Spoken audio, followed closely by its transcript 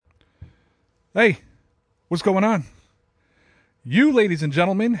Hey, what's going on? You, ladies and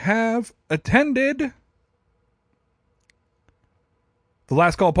gentlemen, have attended the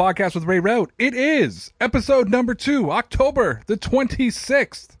Last Call podcast with Ray Rout. It is episode number 2, October the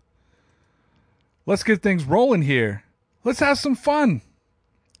 26th. Let's get things rolling here. Let's have some fun.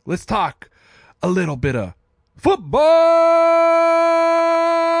 Let's talk a little bit of football.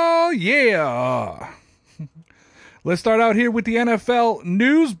 Yeah. Let's start out here with the NFL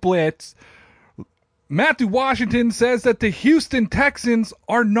News Blitz. Matthew Washington says that the Houston Texans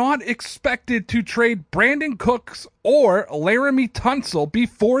are not expected to trade Brandon Cooks or Laramie Tunsil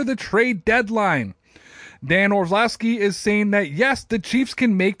before the trade deadline. Dan Orlovsky is saying that yes, the Chiefs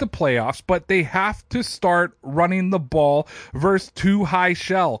can make the playoffs, but they have to start running the ball versus too high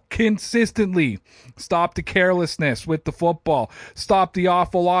shell consistently. Stop the carelessness with the football. Stop the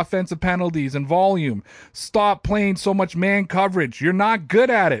awful offensive penalties and volume. Stop playing so much man coverage. You're not good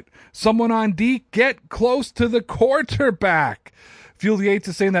at it. Someone on D, get close to the quarterback. Field Yates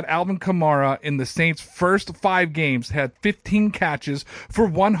is saying that Alvin Kamara in the Saints' first 5 games had 15 catches for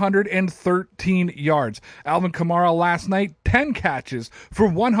 113 yards. Alvin Kamara last night, 10 catches for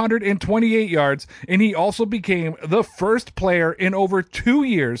 128 yards, and he also became the first player in over 2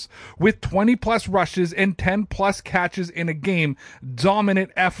 years with 20-plus rushes and 10-plus catches in a game. Dominant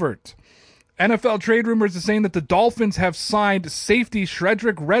effort. NFL trade rumors are saying that the Dolphins have signed safety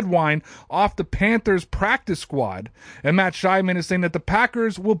Shredrick Redwine off the Panthers practice squad. And Matt Scheiman is saying that the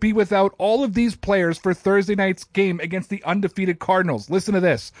Packers will be without all of these players for Thursday night's game against the undefeated Cardinals. Listen to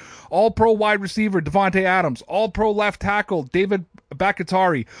this. All-pro wide receiver Devontae Adams, all-pro left tackle David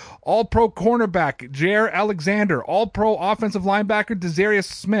Bakatari, all-pro cornerback Jair Alexander, all-pro offensive linebacker Desarius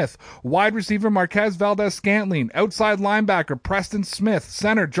Smith, wide receiver Marquez Valdez-Scantling, outside linebacker Preston Smith,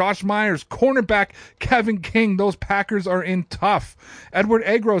 center Josh Myers, cornerback Kevin King. Those Packers are in tough. Edward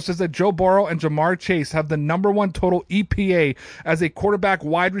Agro says that Joe Burrow and Jamar Chase have the number 1 total EPA as a quarterback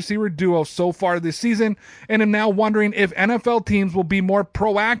wide receiver duo so far this season, and am now wondering if NFL teams will be more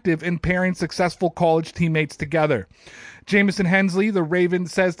proactive in pairing successful college teammates together. Jamison Hensley, the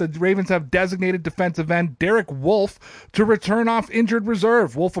Ravens, says the Ravens have designated defensive end Derek Wolfe to return off injured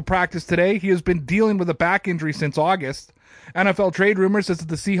reserve. Wolfe will practice today. He has been dealing with a back injury since August. NFL trade rumors says that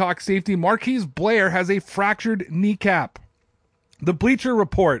the Seahawks safety Marquise Blair has a fractured kneecap. The Bleacher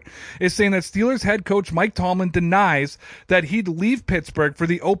Report is saying that Steelers head coach Mike Tomlin denies that he'd leave Pittsburgh for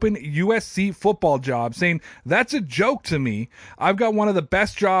the open USC football job, saying, "That's a joke to me. I've got one of the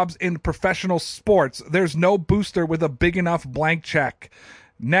best jobs in professional sports. There's no booster with a big enough blank check."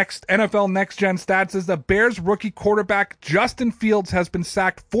 Next, NFL Next Gen Stats says the Bears rookie quarterback Justin Fields has been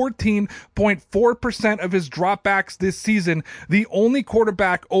sacked 14.4% of his dropbacks this season, the only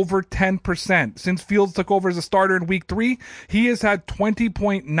quarterback over 10%. Since Fields took over as a starter in week 3, he has had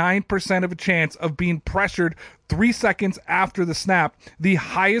 20.9% of a chance of being pressured 3 seconds after the snap, the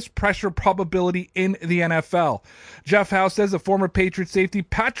highest pressure probability in the NFL. Jeff House says the former Patriot safety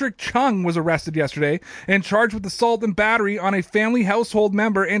Patrick Chung was arrested yesterday and charged with assault and battery on a family household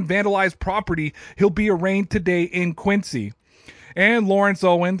member and vandalized property. He'll be arraigned today in Quincy. And Lawrence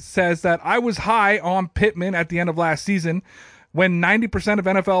Owen says that I was high on Pittman at the end of last season when 90% of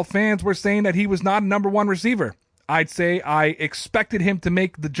NFL fans were saying that he was not a number 1 receiver. I'd say I expected him to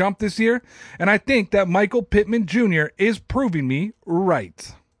make the jump this year, and I think that Michael Pittman Jr. is proving me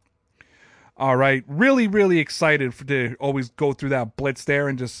right. All right, really, really excited to always go through that blitz there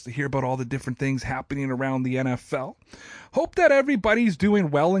and just hear about all the different things happening around the NFL. Hope that everybody's doing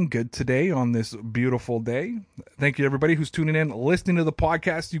well and good today on this beautiful day. Thank you, everybody who's tuning in, listening to the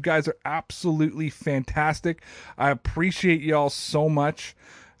podcast. You guys are absolutely fantastic. I appreciate y'all so much.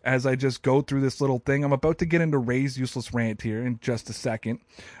 As I just go through this little thing, I'm about to get into Ray's useless rant here in just a second.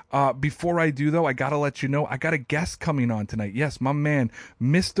 Before I do, though, I got to let you know, I got a guest coming on tonight. Yes, my man,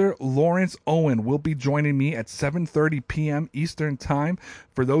 Mr. Lawrence Owen will be joining me at 7:30 p.m. Eastern Time.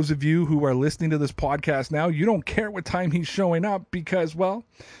 For those of you who are listening to this podcast now, you don't care what time he's showing up because, well,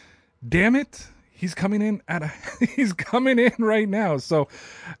 damn it. He's coming in he's coming in right now. So,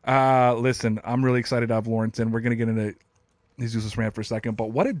 listen, I'm really excited to have Lawrence in. We're going to get into his useless rant for a second,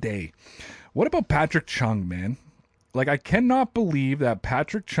 but what a day. What about Patrick Chung, man? Like, I cannot believe that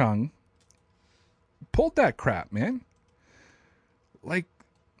Patrick Chung pulled that crap, man. Like,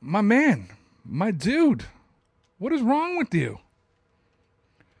 my man, my dude, what is wrong with you?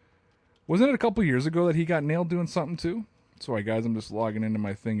 Wasn't it a couple years ago that he got nailed doing something too? Sorry, guys, I'm just logging into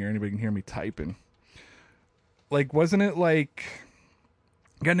my thing here. Anybody can hear me typing. Like, wasn't it like,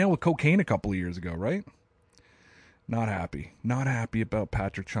 got nailed with cocaine a couple of years ago, right? Not happy. Not happy about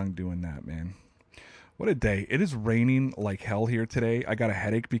Patrick Chung doing that, man. What a day. It is raining like hell here today. I got a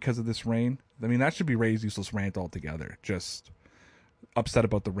headache because of this rain. I mean, that should be Ray's useless rant altogether. Just upset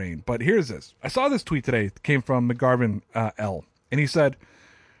about the rain. But here's this. I saw this tweet today. It came from McGarvin L. And he said,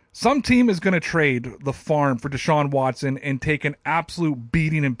 some team is going to trade the farm for Deshaun Watson and take an absolute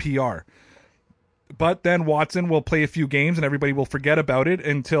beating in PR. But then Watson will play a few games and everybody will forget about it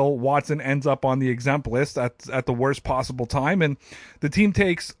until Watson ends up on the exempt list at the worst possible time. And the team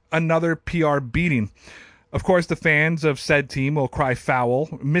takes another PR beating. Of course, the fans of said team will cry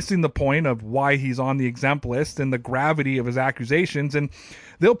foul, missing the point of why he's on the exempt list and the gravity of his accusations. And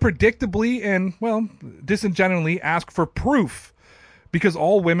they'll predictably and, well, disingenuously ask for proof because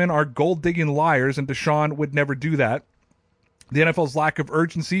all women are gold-digging liars and Deshaun would never do that. The NFL's lack of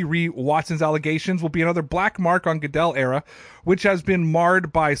urgency re Watson's allegations will be another black mark on Goodell era, which has been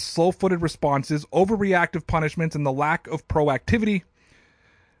marred by slow-footed responses, overreactive punishments, and the lack of proactivity.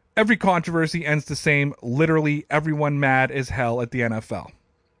 Every controversy ends the same, literally everyone mad as hell at the NFL.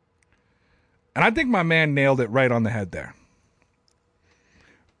 And I think my man nailed it right on the head there.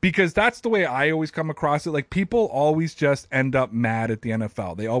 Because that's the way I always come across it. Like, people always just end up mad at the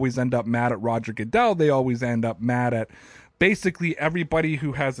NFL. They always end up mad at Roger Goodell. They always end up mad at basically everybody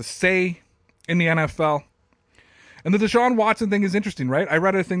who has a say in the NFL. And the Deshaun Watson thing is interesting, right? I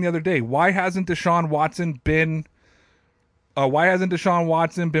read a thing the other day. Why hasn't Deshaun Watson been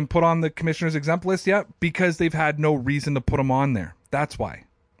put on the commissioner's exempt list yet? Because they've had no reason to put him on there. That's why.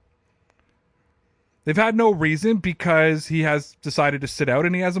 They've had no reason because he has decided to sit out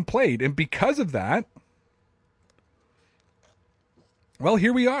and he hasn't played. And because of that, well,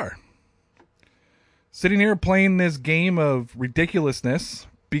 here we are. Sitting here playing this game of ridiculousness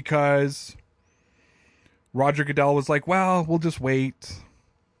because Roger Goodell was like, well, we'll just wait.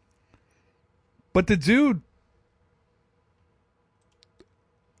 But the dude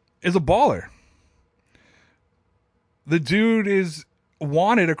is a baller. The dude is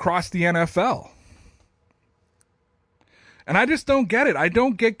wanted across the NFL. And I just don't get it. I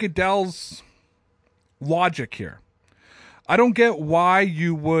don't get Goodell's logic here. I don't get why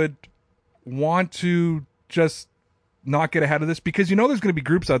you would want to just not get ahead of this, because you know there's going to be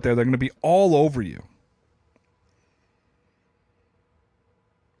groups out there that are going to be all over you.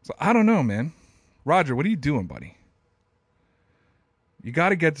 So I don't know, man. Roger, what are you doing, buddy? You got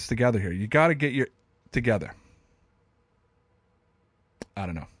to get this together here. You got to get your together. I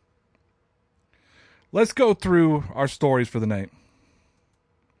don't know. Let's go through our stories for the night.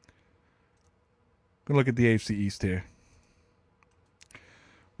 Gonna look at the AFC East here.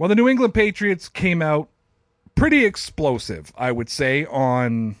 Well, the New England Patriots came out pretty explosive, I would say,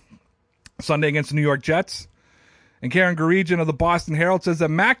 on Sunday against the New York Jets. And Karen Guregian of the Boston Herald says that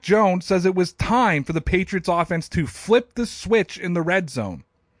Mac Jones says it was time for the Patriots offense to flip the switch in the red zone.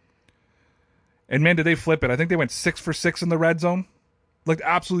 And man, did they flip it. I think they went 6 for 6 in the red zone. Looked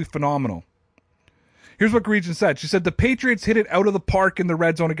absolutely phenomenal. Here's what Guregian said. She said the Patriots hit it out of the park in the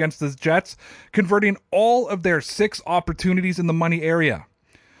red zone against the Jets, converting all of their 6 opportunities in the money area.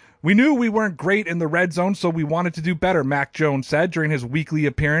 We knew we weren't great in the red zone, so we wanted to do better, Mac Jones said during his weekly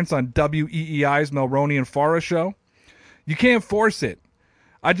appearance on WEEI's Mulroney and Farah show. You can't force it.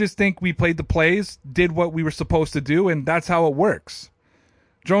 I just think we played the plays, did what we were supposed to do, and that's how it works.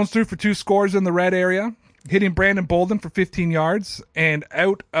 Jones threw for 2 scores in the red area, hitting Brandon Bolden for 15 yards and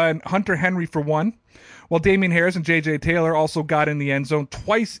out Hunter Henry for 1, while Damian Harris and J.J. Taylor also got in the end zone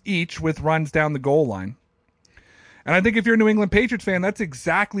twice each with runs down the goal line. And I think if you're a New England Patriots fan, that's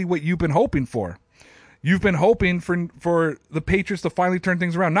exactly what you've been hoping for. You've been hoping for the Patriots to finally turn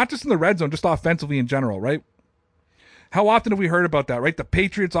things around, not just in the red zone, just offensively in general, right? How often have we heard about that, right? The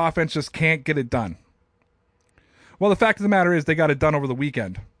Patriots offense just can't get it done. Well, the fact of the matter is they got it done over the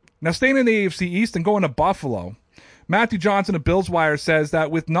weekend. Now, staying in the AFC East and going to Buffalo, Matthew Johnson of Bills Wire says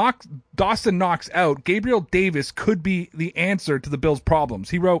that with Dawson Knox out, Gabriel Davis could be the answer to the Bills' problems.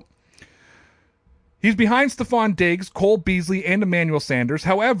 He wrote, he's behind Stephon Diggs, Cole Beasley, and Emmanuel Sanders.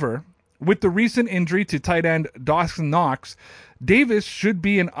 However, with the recent injury to tight end Dawson Knox, Davis should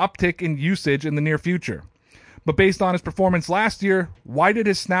be an uptick in usage in the near future. But based on his performance last year, why did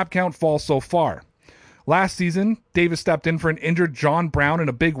his snap count fall so far? Last season, Davis stepped in for an injured John Brown in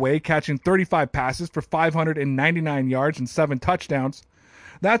a big way, catching 35 passes for 599 yards and 7 touchdowns.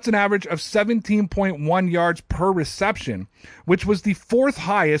 That's an average of 17.1 yards per reception, which was the 4th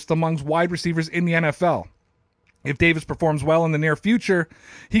highest amongst wide receivers in the NFL. If Davis performs well in the near future,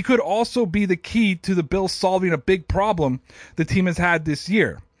 he could also be the key to the Bills solving a big problem the team has had this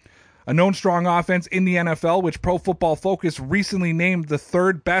year. A known strong offense in the NFL, which Pro Football Focus recently named the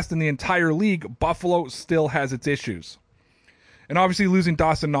 3rd best in the entire league, Buffalo still has its issues. And obviously losing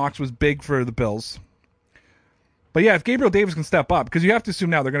Dawson Knox was big for the Bills. But yeah, if Gabriel Davis can step up, because you have to assume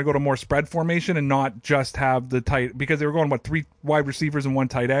now they're going to go to more spread formation and not just have the tight, because they were going, 3 wide receivers and 1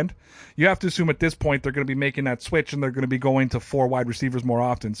 tight end. You have to assume at this point they're going to be making that switch and they're going to be going to 4 wide receivers more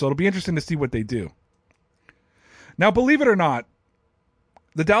often. So it'll be interesting to see what they do. Now, believe it or not,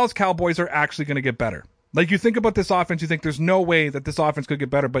 the Dallas Cowboys are actually going to get better. Like, you think about this offense, you think there's no way that this offense could get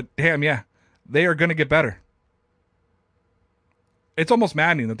better, but damn, yeah, they are going to get better. It's almost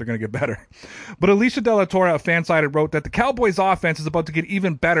maddening that they're going to get better. But Alicia De La Torre of Fansided wrote that the Cowboys offense is about to get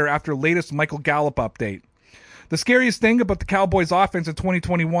even better after latest Michael Gallup update. The scariest thing about the Cowboys offense in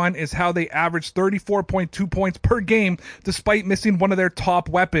 2021 is how they averaged 34.2 points per game despite missing one of their top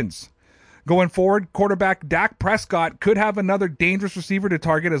weapons. Going forward, quarterback Dak Prescott could have another dangerous receiver to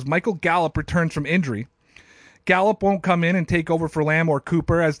target as Michael Gallup returns from injury. Gallup won't come in and take over for Lamb or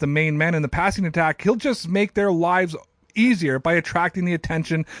Cooper as the main men in the passing attack. He'll just make their lives easier by attracting the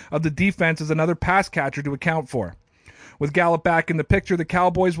attention of the defense as another pass catcher to account for. With Gallup back in the picture, the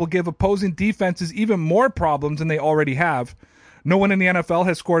Cowboys will give opposing defenses even more problems than they already have. No one in the NFL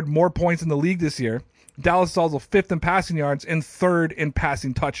has scored more points in the league this year. Dallas is also 5th in passing yards and 3rd in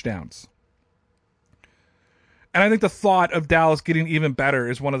passing touchdowns. And I think the thought of Dallas getting even better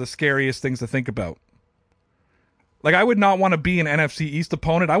is one of the scariest things to think about. Like, I would not want to be an NFC East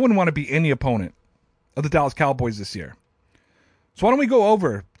opponent. I wouldn't want to be any opponent of the Dallas Cowboys this year. So why don't we go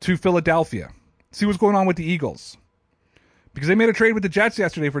over to Philadelphia, see what's going on with the Eagles. Because they made a trade with the Jets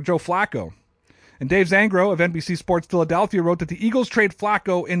yesterday for Joe Flacco. And Dave Zangro of NBC Sports Philadelphia wrote that the Eagles trade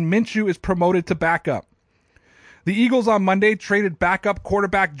Flacco and Minshew is promoted to backup. The Eagles on Monday traded backup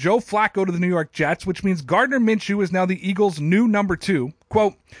quarterback Joe Flacco to the New York Jets, which means Gardner Minshew is now the Eagles' new number 2.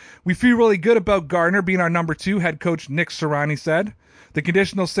 Quote, "We feel really good about Gardner being our number 2, head coach Nick Sirianni said. The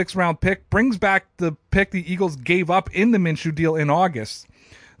conditional 6th-round pick brings back the pick the Eagles gave up in the Minshew deal in August.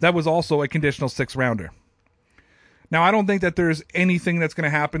 That was also a conditional 6th-rounder. Now, I don't think that there's anything that's going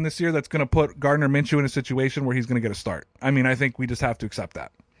to happen this year that's going to put Gardner Minshew in a situation where he's going to get a start. I mean, I think we just have to accept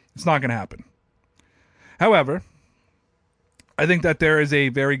that. It's not going to happen. However, I think that there is a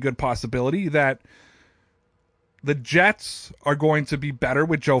very good possibility that the Jets are going to be better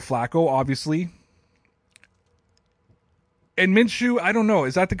with Joe Flacco, obviously. And Minshew, I don't know.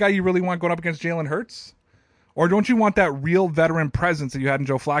 Is that the guy you really want going up against Jalen Hurts? Or don't you want that real veteran presence that you had in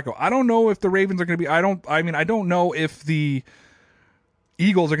Joe Flacco? I don't know if the Ravens are going to be... I don't know if the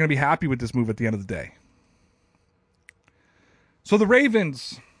Eagles are going to be happy with this move at the end of the day. So the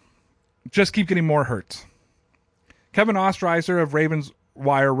Ravens just keep getting more hurt. Kevin Osterheiser of Ravens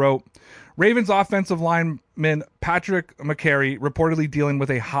Wire wrote, Ravens offensive lineman Patrick McCary reportedly dealing with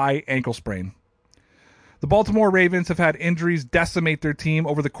a high ankle sprain. The Baltimore Ravens have had injuries decimate their team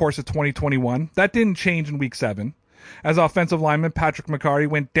over the course of 2021. That didn't change in Week 7, as offensive lineman Patrick McCary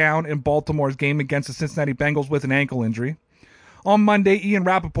went down in Baltimore's game against the Cincinnati Bengals with an ankle injury. On Monday, Ian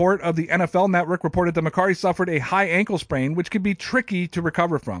Rappaport of the NFL Network reported that McCary suffered a high ankle sprain, which could be tricky to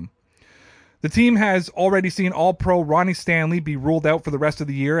recover from. The team has already seen All-Pro Ronnie Stanley be ruled out for the rest of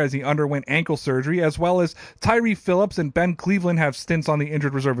the year as he underwent ankle surgery, as well as Tyree Phillips and Ben Cleveland have stints on the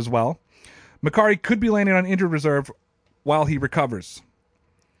injured reserve as well. McCary could be landing on injured reserve while he recovers.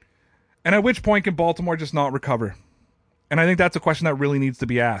 And at which point can Baltimore just not recover? And I think that's a question that really needs to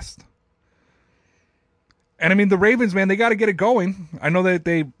be asked. And I mean, the Ravens, man, they got to get it going. I know that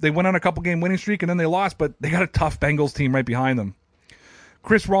they went on a couple game winning streak and then they lost, but they got a tough Bengals team right behind them.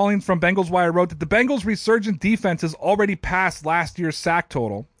 Chris Rawlings from Bengals Wire wrote that the Bengals' resurgent defense has already passed last year's sack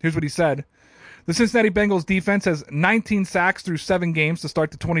total. Here's what he said. The Cincinnati Bengals defense has 19 sacks through 7 games to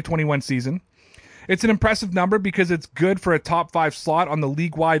start the 2021 season. It's an impressive number because it's good for a top 5 slot on the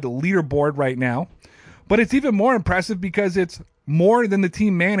league-wide leaderboard right now. But it's even more impressive because it's more than the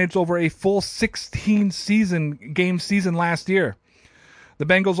team managed over a full 16 game season last year. The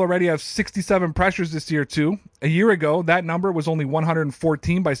Bengals already have 67 pressures this year too. A year ago, that number was only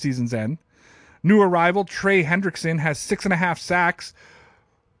 114 by season's end. New arrival Trey Hendrickson has 6.5 sacks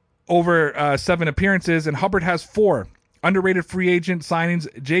over 7 appearances, and Hubbard has 4. Underrated free agent signings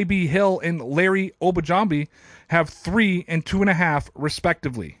J.B. Hill and Larry Obajambi have 3 and 2.5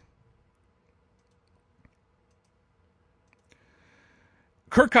 respectively.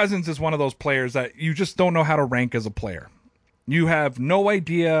 Kirk Cousins is one of those players that you just don't know how to rank as a player. You have no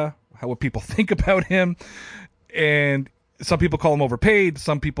idea what people think about him, and some people call him overpaid.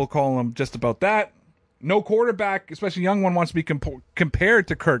 Some people call him just about that. No quarterback, especially a young one, wants to be compared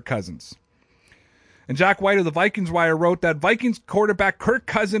to Kirk Cousins. And Jack White of the Vikings Wire wrote that Vikings quarterback Kirk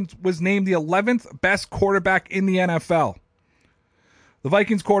Cousins was named the 11th best quarterback in the NFL. The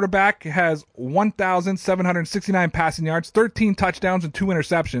Vikings quarterback has 1,769 passing yards, 13 touchdowns, and 2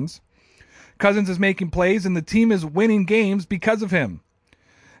 interceptions. Cousins is making plays, and the team is winning games because of him.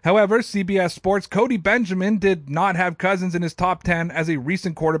 However, CBS Sports' Cody Benjamin did not have Cousins in his top 10 as a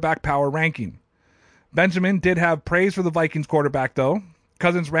recent quarterback power ranking. Benjamin did have praise for the Vikings quarterback, though.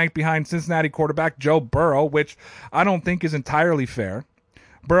 Cousins ranked behind Cincinnati quarterback Joe Burrow, which I don't think is entirely fair.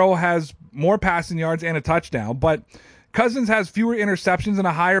 Burrow has more passing yards and a touchdown, but Cousins has fewer interceptions and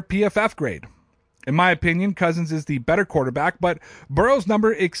a higher PFF grade. In my opinion, Cousins is the better quarterback, but Burrow's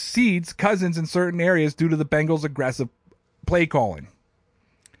number exceeds Cousins in certain areas due to the Bengals' aggressive play calling.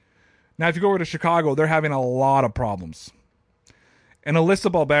 Now, if you go over to Chicago, they're having a lot of problems. And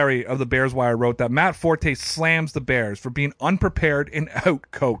Alyssa Balberry of the Bears Wire wrote that Matt Forte slams the Bears for being unprepared and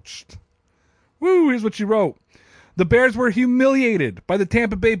out-coached. Woo, here's what she wrote. The Bears were humiliated by the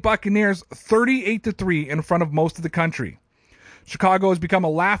Tampa Bay Buccaneers 38-3 in front of most of the country. Chicago has become a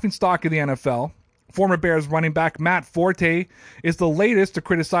laughingstock of the NFL. Former Bears running back Matt Forte is the latest to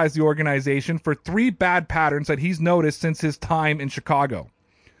criticize the organization for 3 bad patterns that he's noticed since his time in Chicago.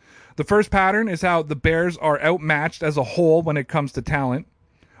 The first pattern is how the Bears are outmatched as a whole when it comes to talent,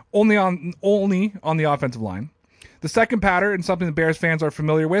 only on the offensive line. The second pattern, and something the Bears fans are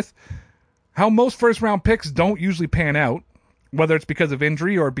familiar with, how most first-round picks don't usually pan out, whether it's because of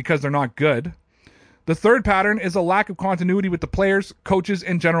injury or because they're not good. The third pattern is a lack of continuity with the players, coaches,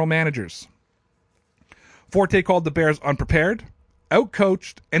 and general managers. Forte called the Bears unprepared,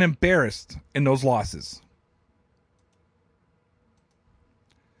 outcoached, and embarrassed in those losses.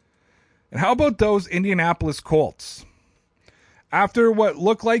 And how about those Indianapolis Colts? After what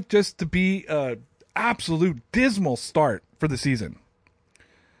looked like just to be an absolute dismal start for the season.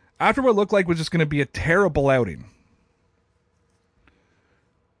 After what looked like was just going to be a terrible outing.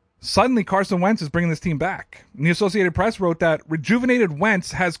 Suddenly, Carson Wentz is bringing this team back. And the Associated Press wrote that rejuvenated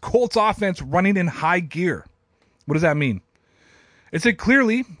Wentz has Colts offense running in high gear. What does that mean? It said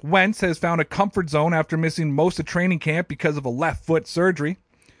clearly Wentz has found a comfort zone after missing most of training camp because of a left foot surgery.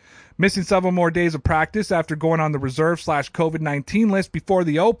 Missing several more days of practice after going on the reserve/COVID-19 list before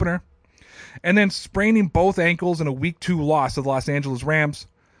the opener. And then spraining both ankles in a Week 2 loss to the Los Angeles Rams.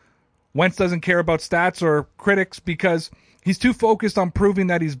 Wentz doesn't care about stats or critics because he's too focused on proving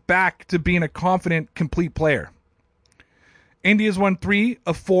that he's back to being a confident, complete player. Indy has won 3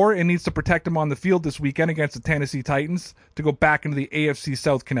 of 4 and needs to protect him on the field this weekend against the Tennessee Titans to go back into the AFC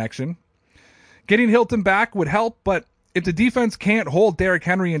South connection. Getting Hilton back would help, but if the defense can't hold Derrick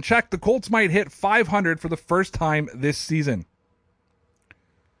Henry in check, the Colts might hit 500 for the first time this season.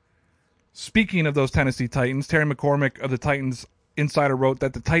 Speaking of those Tennessee Titans, Terry McCormick of the Titans Insider wrote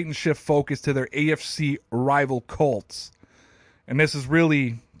that the Titans shift focus to their AFC rival Colts. And this is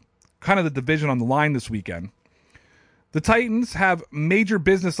really kind of the division on the line this weekend. The Titans have major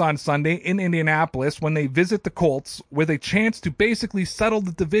business on Sunday in Indianapolis when they visit the Colts with a chance to basically settle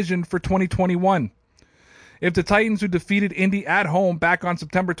the division for 2021. If the Titans, who defeated Indy at home back on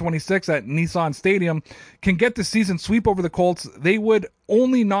September 26th at Nissan Stadium, can get the season sweep over the Colts, they would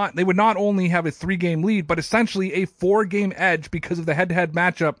not only have a 3-game lead, but essentially a 4-game edge because of the head-to-head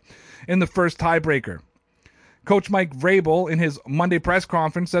matchup in the first tiebreaker. Coach Mike Vrabel, in his Monday press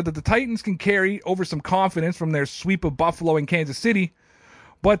conference, said that the Titans can carry over some confidence from their sweep of Buffalo and Kansas City,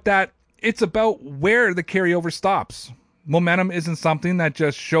 but that it's about where the carryover stops. Momentum isn't something that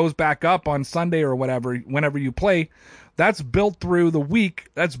just shows back up on Sunday or whatever, whenever you play. That's built through the week.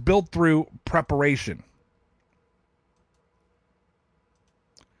 That's built through preparation.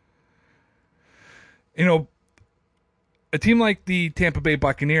 You know, a team like the Tampa Bay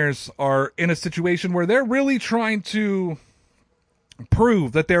Buccaneers are in a situation where they're really trying to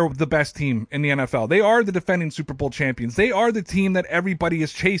prove that they're the best team in the NFL. They are the defending Super Bowl champions. They are the team that everybody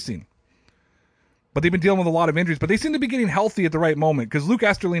is chasing. But they've been dealing with a lot of injuries. But they seem to be getting healthy at the right moment, because Luke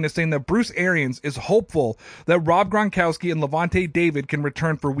Esterlin is saying that Bruce Arians is hopeful that Rob Gronkowski and Levante David can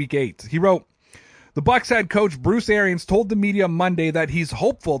return for Week 8. He wrote, the Bucs head coach Bruce Arians told the media Monday that he's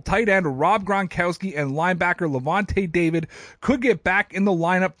hopeful tight end Rob Gronkowski and linebacker Levante David could get back in the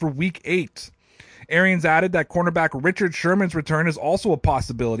lineup for Week 8. Arians added that cornerback Richard Sherman's return is also a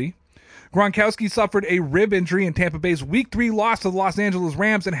possibility. Gronkowski suffered a rib injury in Tampa Bay's Week 3 loss to the Los Angeles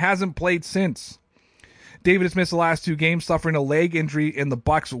Rams and hasn't played since. David has missed the last 2 games, suffering a leg injury in the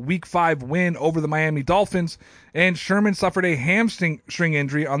Bucs' Week 5 win over the Miami Dolphins, and Sherman suffered a hamstring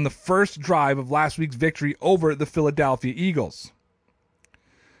injury on the first drive of last week's victory over the Philadelphia Eagles.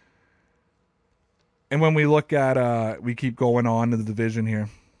 And when we look at, we keep going on to the division here.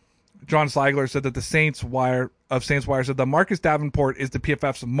 John Seigler said that the Saints Wire said that Marcus Davenport is the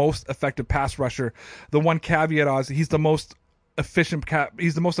PFF's most effective pass rusher. The one caveat is he's the most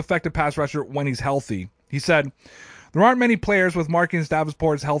effective pass rusher when he's healthy. He said, there aren't many players with Marcus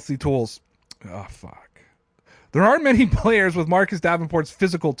Davenport's healthy tools. Oh, fuck. There aren't many players with Marcus Davenport's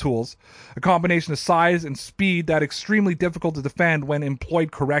physical tools, a combination of size and speed that extremely difficult to defend when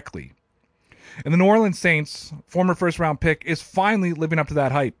employed correctly. And the New Orleans Saints, former first-round pick, is finally living up to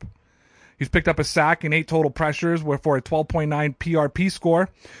that hype. He's picked up a sack and 8 total pressures for a 12.9 PRP score,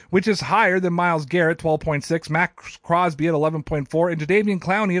 which is higher than Myles Garrett, 12.6, Max Crosby at 11.4, and Jadeveon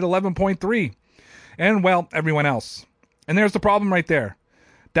Clowney at 11.3. And, well, everyone else. And there's the problem right there.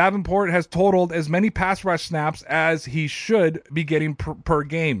 Davenport has totaled as many pass rush snaps as he should be getting per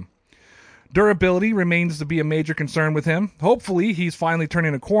game. Durability remains to be a major concern with him. Hopefully, he's finally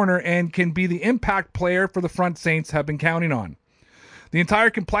turning a corner and can be the impact player for the front Saints have been counting on. The entire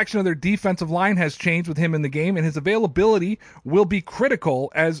complexion of their defensive line has changed with him in the game, and his availability will be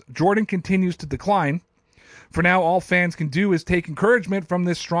critical as Jordan continues to decline. For now, all fans can do is take encouragement from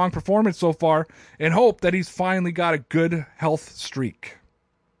this strong performance so far and hope that he's finally got a good health streak.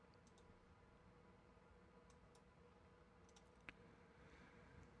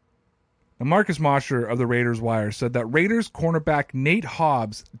 Now, Marcus Mosher of the Raiders Wire said that Raiders cornerback Nate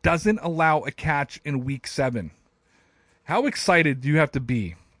Hobbs doesn't allow a catch in Week 7. How excited do you have to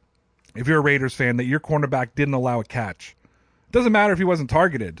be if you're a Raiders fan that your cornerback didn't allow a catch? It doesn't matter if he wasn't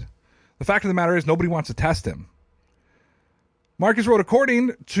targeted. The fact of the matter is nobody wants to test him. Marcus wrote,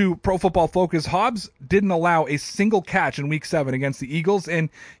 according to Pro Football Focus, Hobbs didn't allow a single catch in Week 7 against the Eagles, and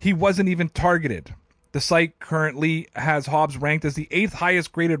he wasn't even targeted. The site currently has Hobbs ranked as the 8th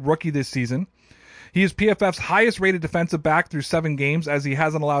highest graded rookie this season. He is PFF's highest rated defensive back through 7 games, as he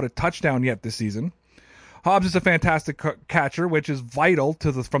hasn't allowed a touchdown yet this season. Hobbs is a fantastic catcher, which is vital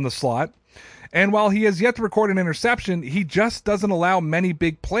from the slot. And while he has yet to record an interception, he just doesn't allow many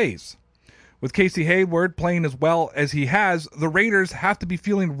big plays. With Casey Hayward playing as well as he has, the Raiders have to be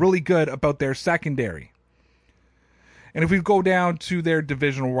feeling really good about their secondary. And if we go down to their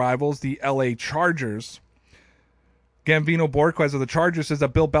divisional rivals, the LA Chargers, Gambino Borquez of the Chargers says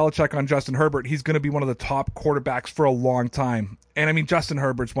that Bill Belichick on Justin Herbert, he's going to be one of the top quarterbacks for a long time. And I mean, Justin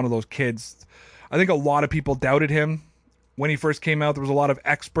Herbert's one of those kids. I think a lot of people doubted him when he first came out. There was a lot of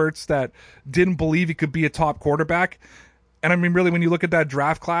experts that didn't believe he could be a top quarterback. And I mean, really, when you look at that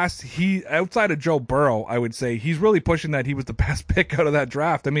draft class, he, outside of Joe Burrow, I would say, he's really pushing that he was the best pick out of that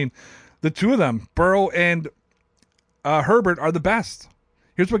draft. I mean, the two of them, Burrow and Herbert, are the best.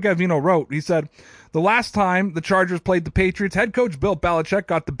 Here's what Gavino wrote. He said, the last time the Chargers played the Patriots, head coach Bill Belichick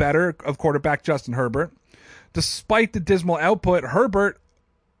got the better of quarterback Justin Herbert. Despite the dismal output, Herbert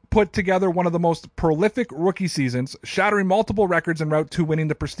put together one of the most prolific rookie seasons, shattering multiple records en route to winning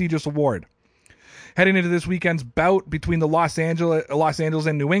the prestigious award. Heading into this weekend's bout between the Los Angeles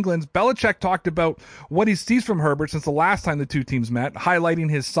and New England, Belichick talked about what he sees from Herbert since the last time the two teams met, highlighting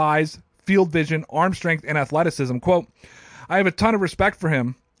his size, field vision, arm strength, and athleticism. Quote, I have a ton of respect for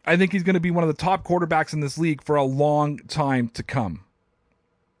him. I think he's going to be one of the top quarterbacks in this league for a long time to come.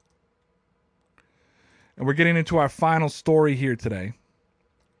 And we're getting into our final story here today.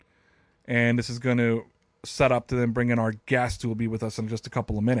 And this is going to set up to then bring in our guest who will be with us in just a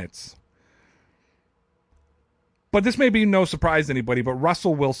couple of minutes. But this may be no surprise to anybody, but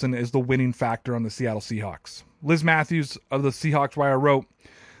Russell Wilson is the winning factor on the Seattle Seahawks. Liz Matthews of the Seahawks Wire wrote,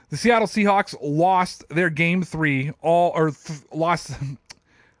 the Seattle Seahawks lost their game 3, let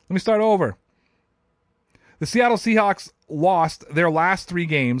me start over. The Seattle Seahawks lost their last 3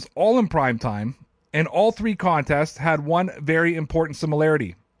 games, all in prime time, and all 3 contests had one very important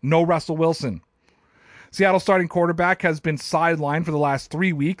similarity. No Russell Wilson. Seattle starting quarterback has been sidelined for the last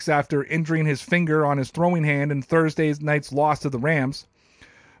 3 weeks after injuring his finger on his throwing hand in Thursday night's loss to the Rams.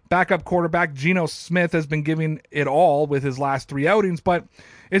 Backup quarterback Geno Smith has been giving it all with his last 3 outings, but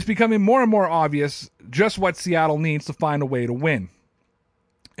it's becoming more and more obvious just what Seattle needs to find a way to win.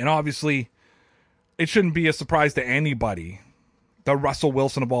 And obviously, it shouldn't be a surprise to anybody that Russell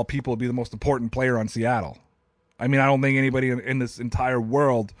Wilson, of all people, would be the most important player on Seattle. I mean, I don't think anybody in this entire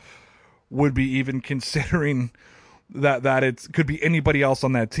world would be even considering that it could be anybody else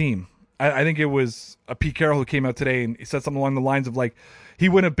on that team. I think it was Pete Carroll who came out today and he said something along the lines of like, he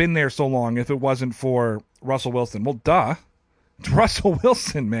wouldn't have been there so long if it wasn't for Russell Wilson. Well, duh. It's Russell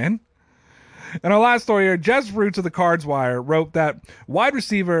Wilson, man. And our last story here, Jez Roots of the Cards Wire wrote that wide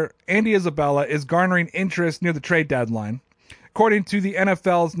receiver Andy Isabella is garnering interest near the trade deadline. According to the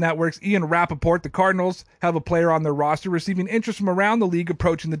NFL's network's Ian Rappaport, the Cardinals have a player on their roster receiving interest from around the league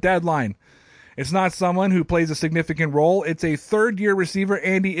approaching the deadline. It's not someone who plays a significant role. It's a third-year receiver,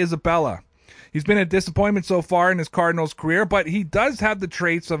 Andy Isabella. He's been a disappointment so far in his Cardinals career, but he does have the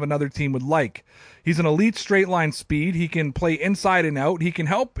traits of another team would like. He's an elite straight-line speed. He can play inside and out. He can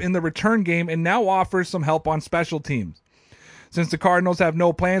help in the return game and now offers some help on special teams. Since the Cardinals have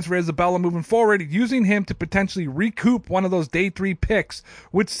no plans for Isabella moving forward, using him to potentially recoup one of those day 3 picks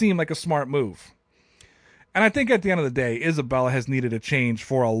would seem like a smart move. And I think at the end of the day, Isabella has needed a change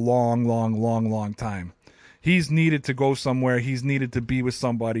for a long time. He's needed to go somewhere. He's needed to be with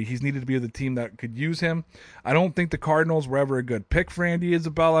somebody. He's needed to be with a team that could use him. I don't think the Cardinals were ever a good pick for Andy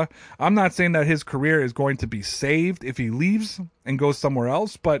Isabella. I'm not saying that his career is going to be saved if he leaves and goes somewhere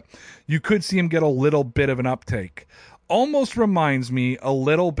else, but you could see him get a little bit of an uptake. Almost reminds me a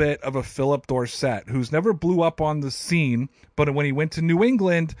little bit of a Philip Dorsett, who's never blew up on the scene, but when he went to New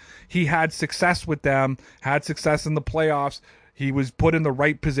England, he had success with them, had success in the playoffs. He was put in the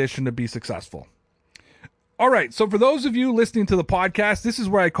right position to be successful. All right, so for those of you listening to the podcast, this is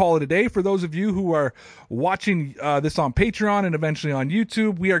where I call it a day. For those of you who are watching this on Patreon and eventually on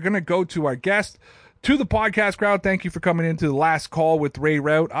YouTube, we are going to go to our guest. To the podcast crowd, thank you for coming into the last call with Ray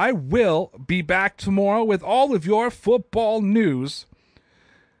Rout. I will be back tomorrow with all of your football news.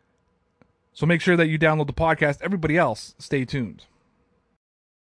 So make sure that you download the podcast. Everybody else, stay tuned.